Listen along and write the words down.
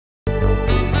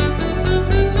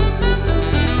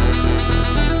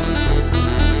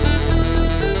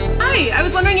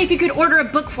me if you could order a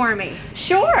book for me.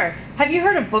 Sure. Have you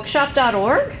heard of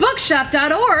bookshop.org?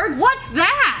 Bookshop.org? What's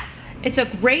that? It's a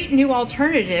great new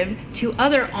alternative to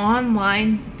other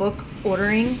online book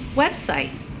ordering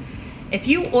websites. If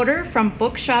you order from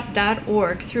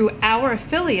bookshop.org through our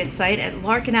affiliate site at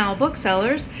Lark Owl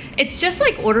Booksellers, it's just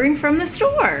like ordering from the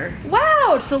store.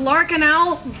 Wow, so Lark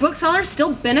Owl Booksellers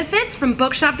still benefits from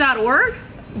bookshop.org?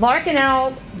 Lark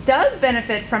Owl does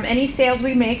benefit from any sales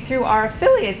we make through our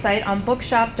affiliate site on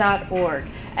bookshop.org.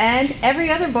 And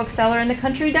every other bookseller in the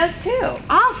country does too.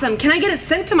 Awesome, can I get it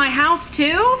sent to my house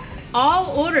too?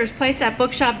 All orders placed at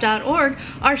bookshop.org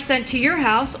are sent to your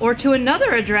house or to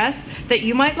another address that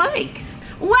you might like.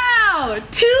 Wow,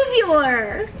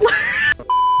 tubular!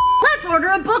 Let's order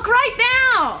a book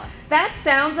right now! That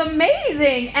sounds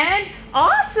amazing and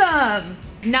awesome!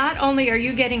 Not only are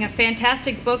you getting a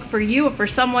fantastic book for you or for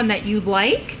someone that you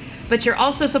like, but you're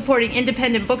also supporting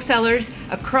independent booksellers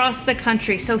across the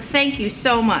country, so thank you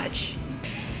so much.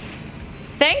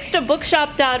 Thanks to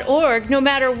bookshop.org, no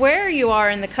matter where you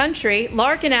are in the country,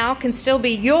 Lark Owl can still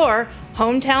be your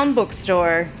hometown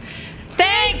bookstore.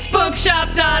 Thanks,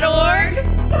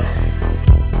 bookshop.org!